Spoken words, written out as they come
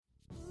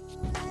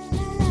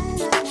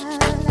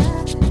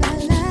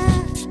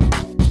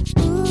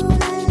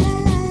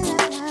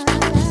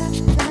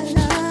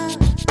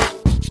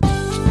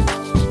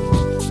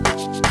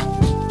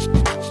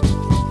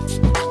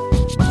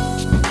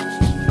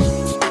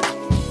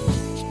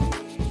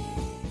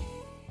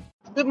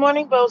Good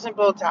morning, bows and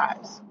bow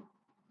ties.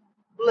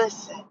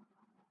 Listen,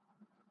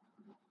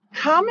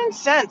 common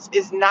sense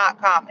is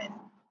not common.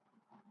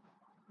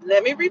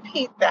 Let me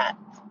repeat that.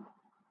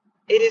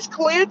 It is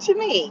clear to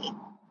me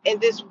in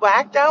this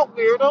whacked out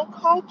weirdo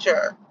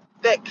culture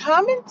that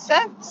common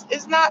sense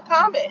is not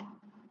common.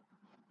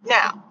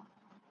 Now,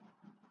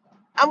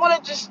 I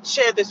want to just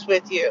share this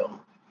with you.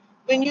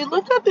 When you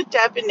look up the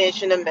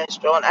definition of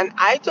minstrel, and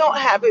I don't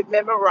have it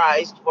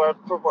memorized word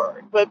for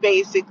word, but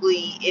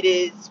basically it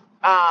is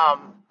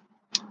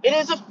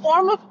a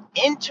form of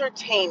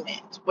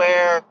entertainment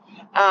where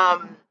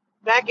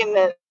back in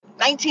the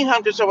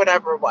 1900s or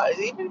whatever it was,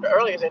 even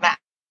earlier than that,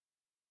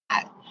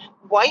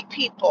 white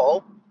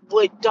people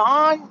would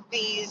don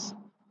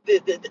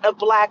a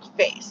black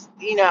face,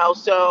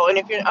 So, and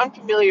if you're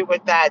unfamiliar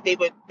with that, they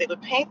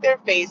would paint their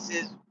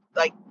faces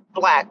like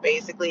black,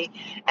 basically,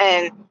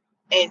 and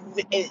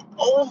and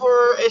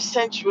over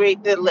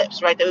accentuate the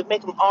lips, right? They would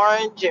make them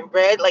orange and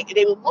red, like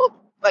they would look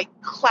like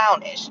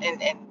clownish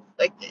and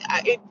like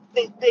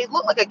they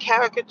look like a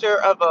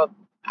caricature of a.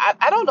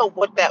 I don't know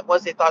what that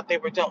was they thought they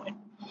were doing.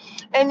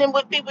 And then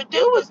what they would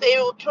do is they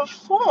would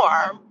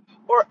perform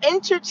or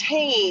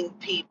entertain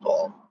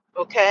people,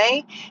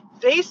 okay,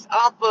 based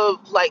off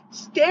of like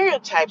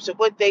stereotypes of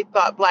what they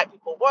thought black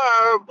people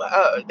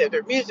were,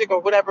 their music or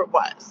whatever it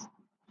was.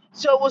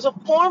 So it was a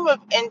form of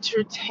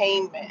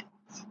entertainment.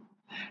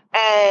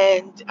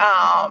 And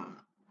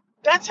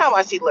that's how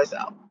I see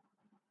Lizzo.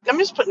 I'm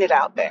just putting it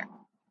out there.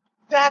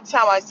 That's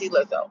how I see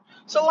Lizzo.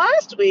 So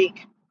last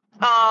week,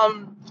 a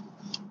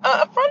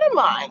friend of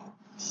mine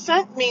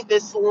sent me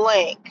this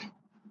link,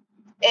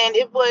 and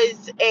it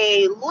was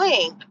a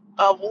link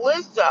of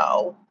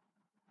Lizzo.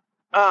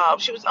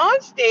 She was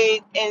on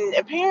stage, and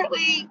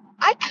apparently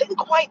I couldn't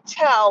quite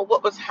tell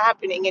what was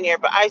happening in here,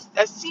 but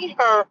I see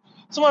her.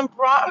 Someone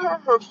brought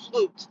her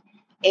flute,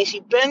 and she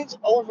bends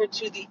over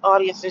to the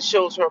audience and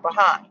shows her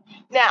behind.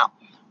 Now,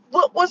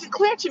 what wasn't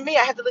clear to me,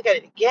 I had to look at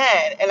it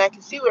again, and I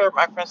can see where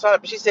my friend saw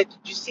it, but she said, "Did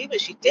you see what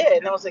she did?"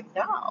 And I was like,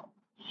 "No."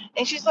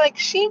 And she's like,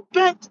 "She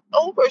bent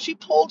over, she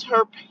pulled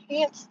her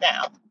pants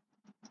down."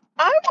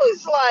 I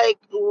was like,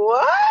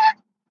 "What?"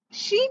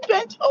 She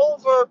bent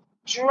over,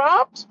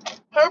 dropped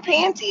her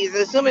panties,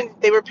 assuming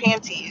they were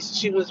panties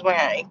she was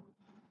wearing,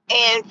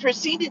 and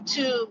proceeded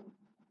to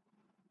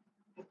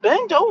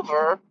bend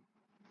over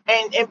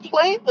and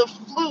play the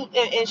flute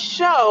and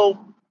show.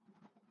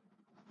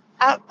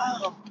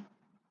 Oh.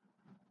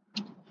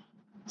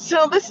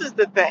 So this is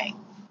the thing.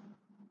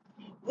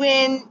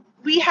 When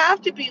we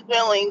have to be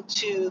willing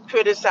to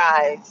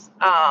criticize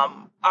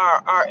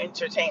our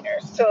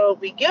entertainers. So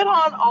we get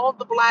on all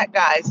the black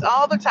guys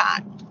all the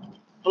time.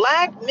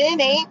 Black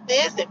men ain't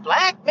this and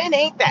black men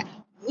ain't that.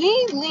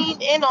 We lean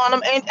in on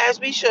them, and as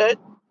we should.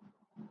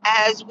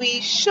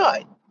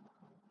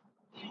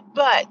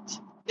 But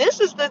this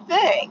is the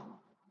thing.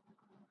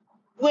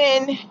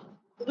 When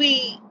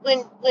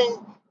when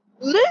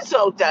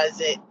Lizzo does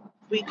it,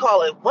 we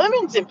call it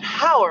women's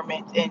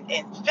empowerment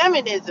and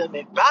feminism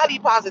and body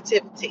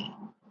positivity.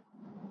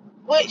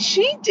 What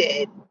she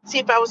did, see,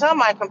 if I was on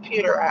my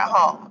computer at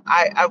home,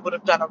 I would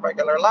have done a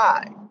regular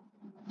live.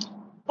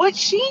 What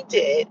she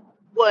did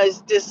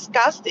was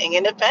disgusting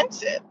and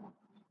offensive.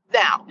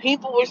 Now,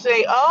 people will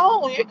say,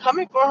 "Oh, you're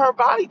coming for her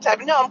body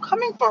type." No, I'm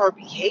coming for her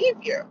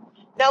behavior.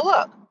 Now,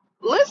 look,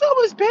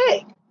 Lizzo is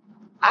big.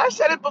 I've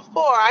said it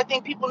before. I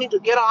think people need to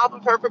get off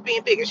of her for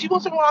being big. If she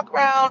wants to walk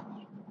around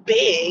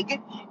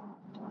big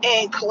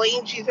and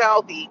claim she's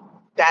healthy,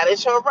 that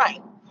is her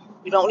right.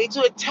 We don't need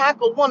to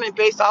attack a woman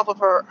based off of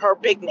her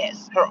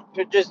bigness, her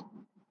just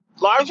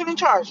larger than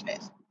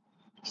chargeness.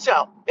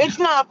 So it's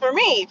not for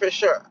me for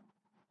sure.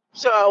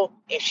 So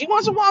if she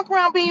wants to walk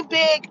around being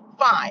big,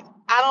 fine.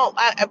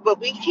 But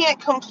we can't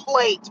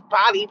conflate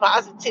body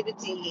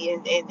positivity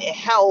and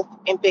health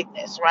and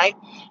bigness, right?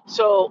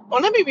 So,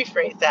 well, let me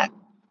rephrase that.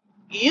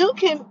 You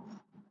can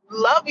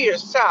love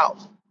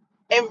yourself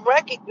and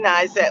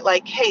recognize that,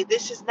 like, hey,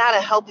 this is not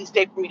a healthy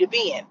state for me to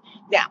be in.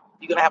 Now,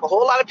 you're going to have a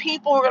whole lot of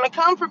people who are going to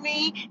come for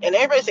me, and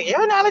everybody say,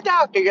 "You're not a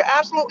doctor." You're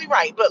absolutely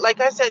right. But like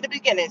I said at the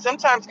beginning,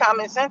 sometimes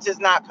common sense is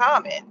not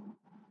common.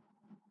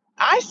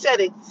 I said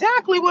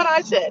exactly what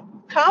I said.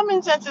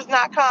 Common sense is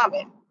not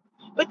common.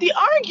 But the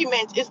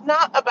argument is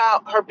not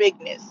about her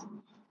bigness.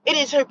 It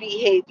is her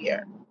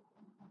behavior.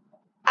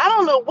 I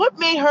don't know what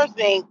made her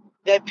think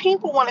that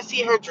people want to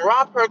see her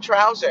drop her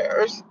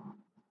trousers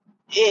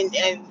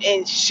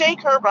and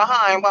shake her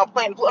behind while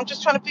playing. I'm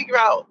just trying to figure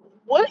out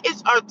what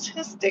is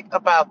artistic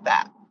about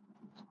that.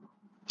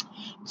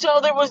 So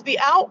there was the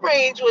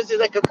outrage, was it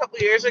like a couple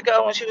years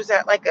ago when she was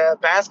at like a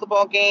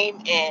basketball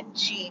game and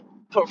she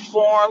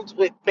performed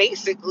with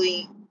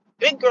basically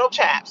big girl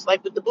chaps,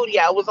 like with the booty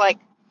out. It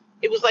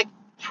was like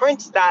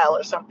Prince style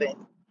or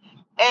something.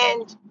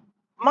 And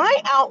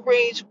my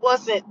outrage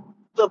wasn't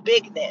the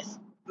bigness.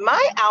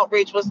 My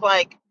outrage was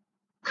like,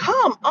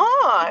 come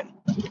on.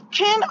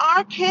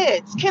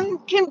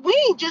 Can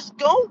we just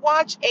go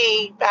watch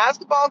a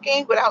basketball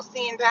game without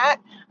seeing that?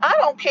 I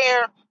don't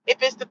care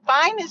if it's the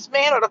finest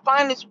man or the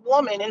finest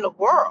woman in the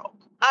world.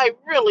 I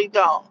really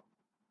don't.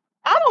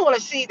 I don't want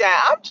to see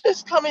that. I'm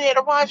just coming here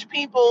to watch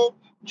people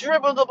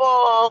dribble the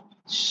ball,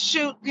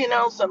 shoot,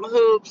 some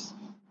hoops,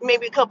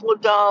 maybe a couple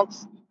of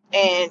dunks,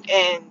 and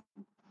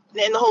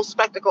the whole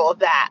spectacle of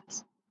that.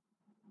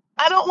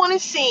 I don't want to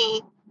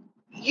see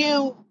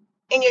you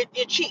and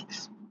your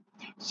cheeks.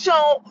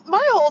 So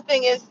my whole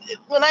thing is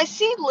when I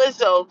see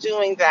Lizzo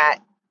doing that,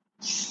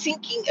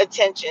 seeking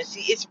attention,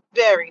 see, it's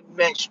very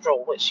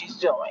minstrel what she's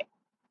doing.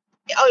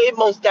 Oh, it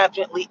most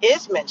definitely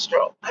is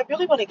minstrel. I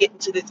really want to get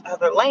into this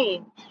other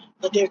lane,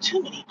 but there are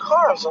too many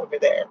cars over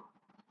there.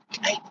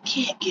 I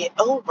can't get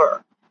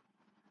over.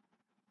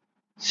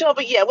 So,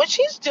 but yeah, what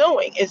she's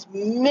doing is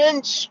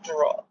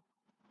minstrel.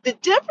 The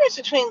difference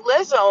between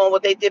Lizzo and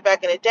what they did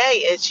back in the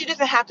day is she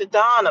doesn't have to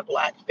don a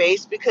black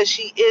face because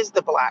she is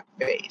the black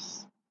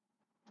face.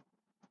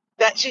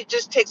 That she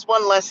just takes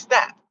one less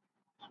step.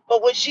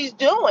 But what she's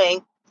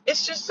doing,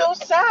 it's just so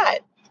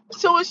sad.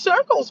 So it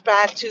circles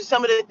back to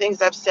some of the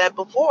things I've said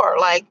before,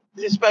 like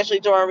especially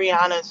during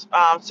Rihanna's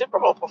Super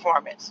Bowl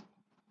performance.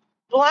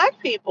 Black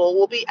people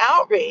will be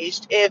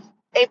outraged if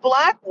a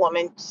black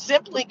woman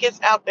simply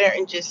gets out there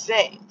and just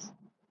sings.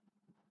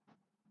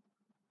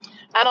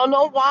 I don't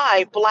know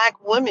why black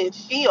women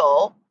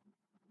feel,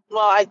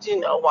 well, I do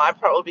know why,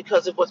 probably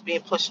because of what's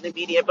being pushed in the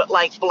media, but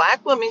like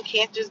black women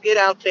can't just get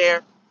out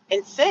there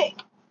and sing.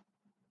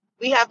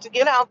 We have to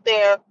get out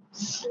there,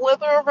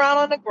 slither around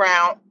on the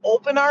ground,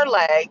 open our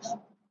legs,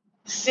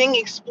 sing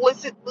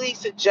explicitly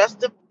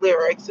suggestive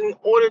lyrics in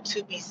order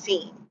to be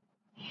seen.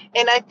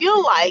 And I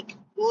feel like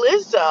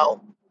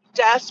Lizzo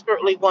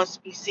desperately wants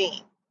to be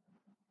seen.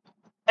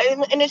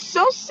 And it's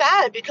so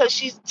sad because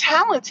she's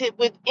talented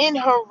within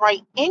her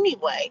right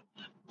anyway.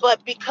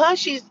 But because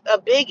she's a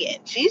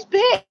biggin, she's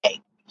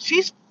big.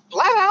 She's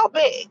flat out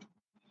big.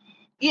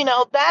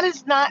 That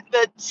is not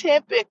the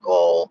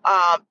typical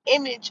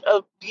image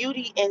of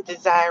beauty and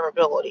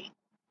desirability.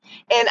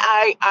 And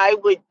I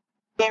would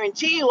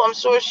guarantee you, I'm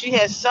sure she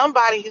has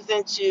somebody who's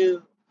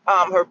into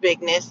her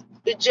bigness.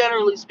 But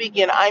generally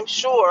speaking, I'm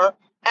sure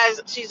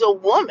as she's a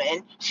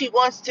woman, she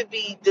wants to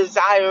be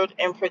desired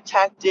and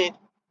protected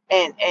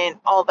and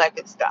all that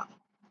good stuff.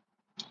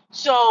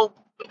 So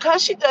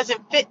because she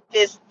doesn't fit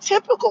this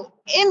typical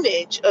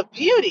image of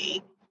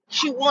beauty,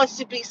 she wants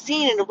to be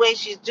seen, and the way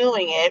she's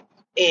doing it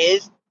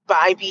is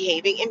by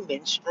behaving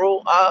in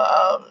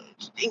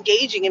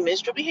engaging in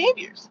minstrel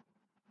behaviors.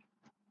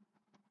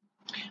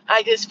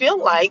 I just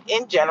feel like,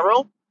 in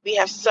general, we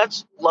have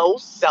such low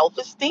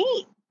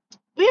self-esteem.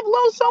 We have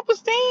low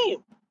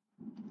self-esteem.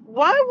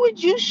 Why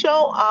would you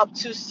show up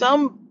to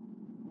some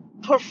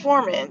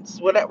performance,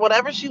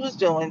 whatever she was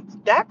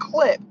doing? That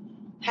clip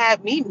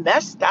had me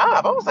messed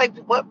up. I was like,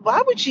 what?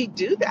 Why would she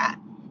do that?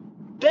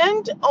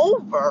 Bend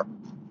over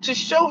to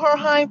show her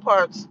hind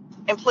parts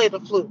and play the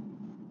flute.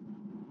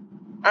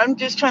 I'm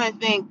just trying to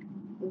think,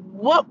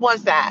 what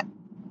was that?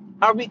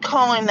 Are we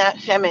calling that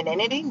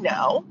femininity?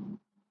 No.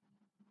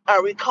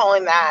 Are we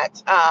calling that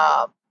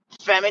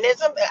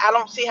feminism? I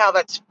don't see how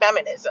that's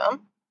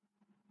feminism.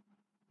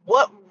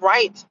 What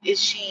right is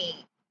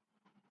she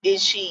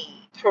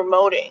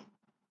promoting?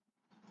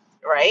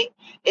 Right?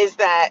 Is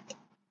that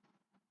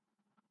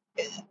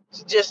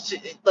just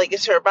like,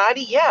 it's her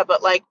body? Yeah,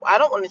 but like, I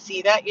don't want to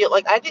see that.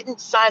 Like, I didn't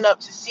sign up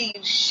to see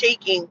you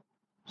shaking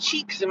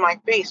cheeks in my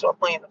face while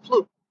playing the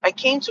flute. I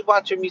came to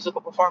watch your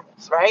musical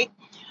performance, right?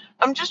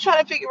 I'm just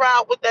trying to figure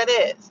out what that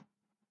is.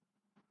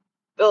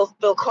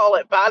 They'll call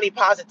it body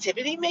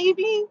positivity,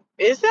 maybe?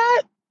 Is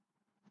that?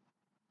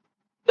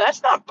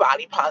 That's not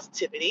body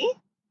positivity.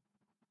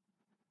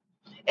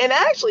 And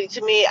actually,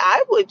 to me,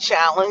 I would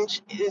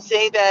challenge and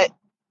say that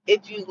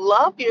if you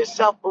love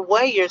yourself the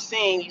way you're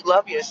saying you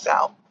love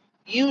yourself,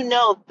 you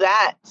know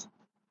that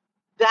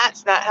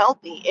that's not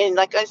healthy. And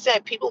like I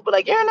said, people be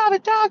like, you're not a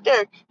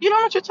doctor. You know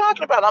what you're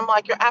talking about. I'm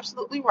like, you're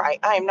absolutely right.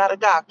 I am not a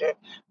doctor.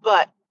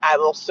 But I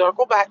will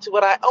circle back to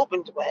what I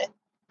opened with.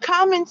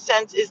 Common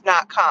sense is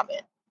not common.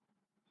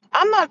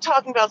 I'm not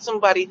talking about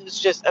somebody who's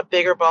just a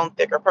bigger bone,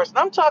 thicker person.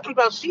 I'm talking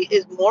about she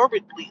is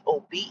morbidly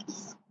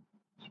obese.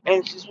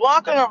 And she's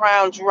walking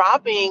around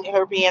dropping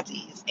her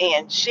panties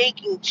and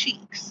shaking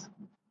cheeks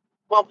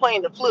while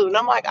playing the flute. And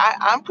I'm like,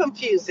 I'm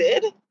confused.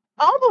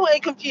 All the way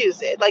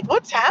confused. Like,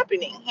 what's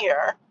happening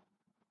here?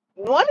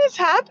 What is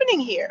happening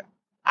here?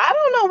 I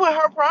don't know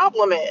what her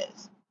problem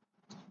is.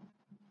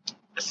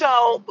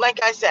 So, like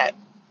I said,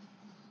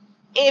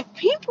 if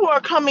people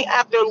are coming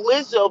after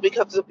Lizzo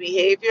because of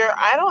behavior,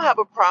 I don't have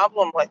a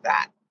problem with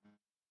that.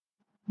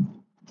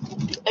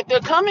 If they're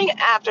coming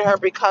after her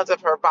because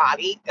of her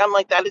body, I'm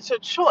like, that is her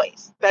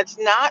choice. That's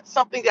not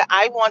something that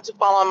I want to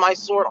fall on my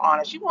sword on.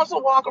 If she wants to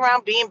walk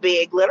around being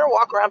big, let her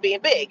walk around being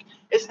big.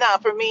 It's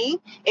not for me.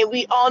 And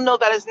we all know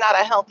that it's not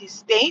a healthy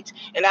state.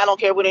 And I don't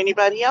care what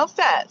anybody else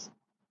says.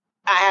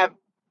 I have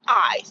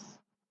eyes.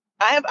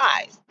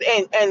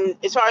 And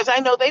as far as I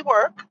know, they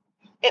work.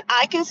 And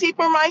I can see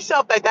for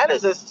myself that that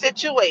is a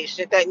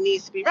situation that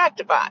needs to be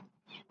rectified.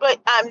 But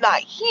I'm not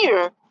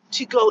here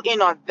to go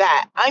in on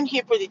that. I'm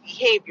here for the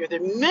behavior, the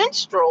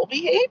minstrel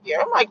behavior.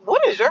 I'm like,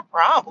 what is your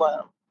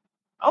problem?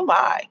 Oh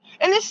my.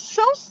 And it's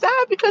so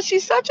sad because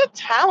she's such a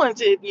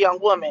talented young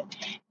woman.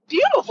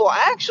 Beautiful,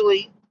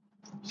 actually.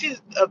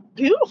 She's a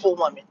beautiful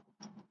woman.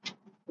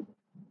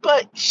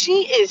 But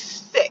she is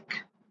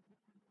sick.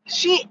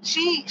 She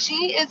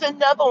is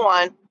another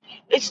one.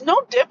 It's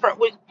no different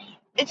with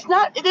it's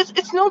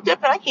no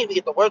different. I can't even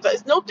get the words out.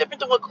 It's no different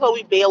than what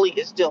Chloe Bailey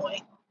is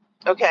doing.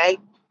 Okay?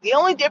 The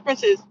only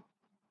difference is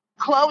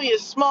Chloe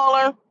is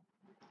smaller,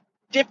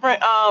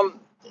 different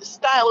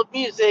style of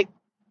music,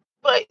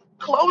 but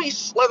Chloe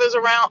slithers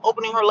around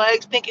opening her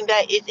legs thinking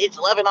that it's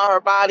loving on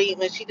her body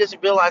when she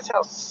doesn't realize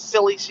how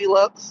silly she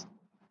looks.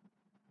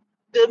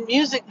 The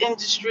music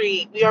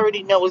industry, we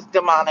already know, is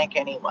demonic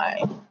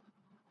anyway,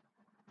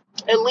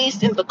 at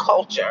least in the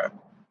culture.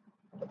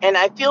 And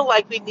I feel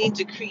like we need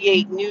to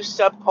create new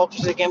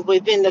subcultures again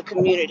within the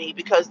community,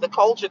 because the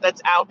culture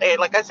that's out there,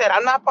 like I said,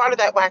 I'm not part of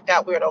that whacked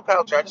out weirdo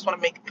culture. I just want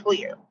to make it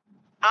clear.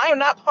 I am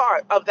not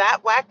part of that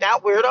whacked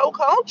out weirdo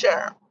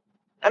culture.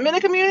 I'm in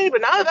the community,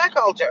 but not of that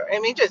culture. I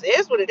mean, it just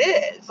is what it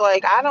is.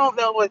 Like, I don't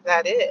know what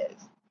that is.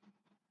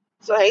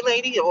 So, hey,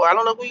 lady, or I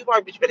don't know who you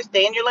are, but you better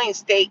stay in your lane.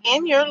 Stay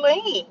in your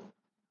lane.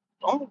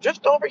 Don't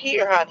drift over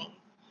here, honey.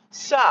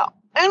 So,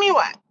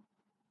 anyway,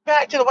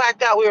 back to the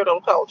whacked out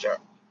weirdo culture.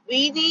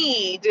 We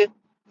need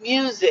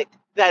music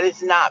that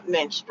is not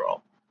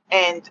minstrel.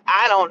 And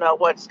I don't know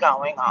what's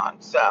going on.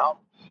 So,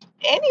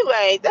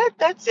 anyway,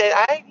 that's it.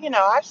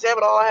 I've said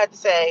what all I had to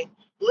say.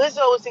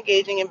 Lizzo is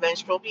engaging in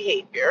menstrual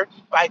behavior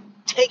by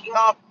taking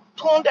off,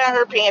 pulling down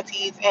her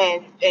panties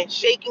and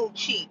shaking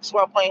cheeks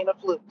while playing the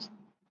flute.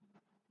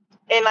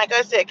 And like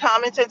I said,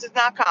 common sense is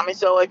not common.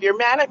 So if you're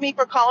mad at me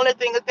for calling a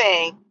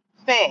thing,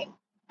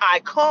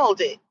 I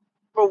called it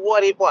for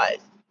what it was.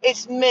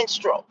 It's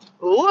minstrel.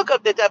 Look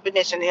up the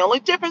definition. The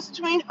only difference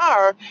between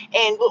her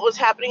and what was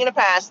happening in the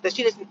past is that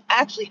she doesn't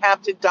actually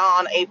have to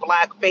don a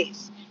black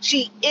face.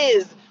 She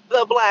is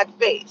the black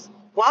face,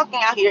 walking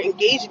out here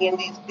engaging in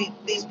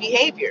these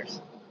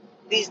behaviors,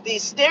 these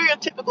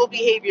stereotypical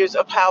behaviors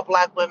of how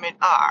black women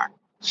are,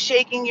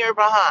 shaking your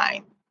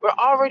behind. We're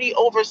already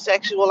over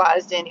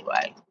sexualized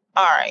anyway.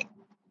 All right,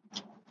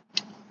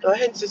 go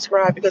ahead and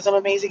subscribe because I'm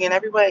amazing in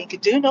every way. You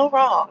can do no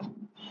wrong.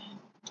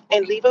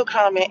 And leave a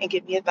comment and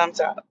give me a thumbs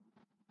up.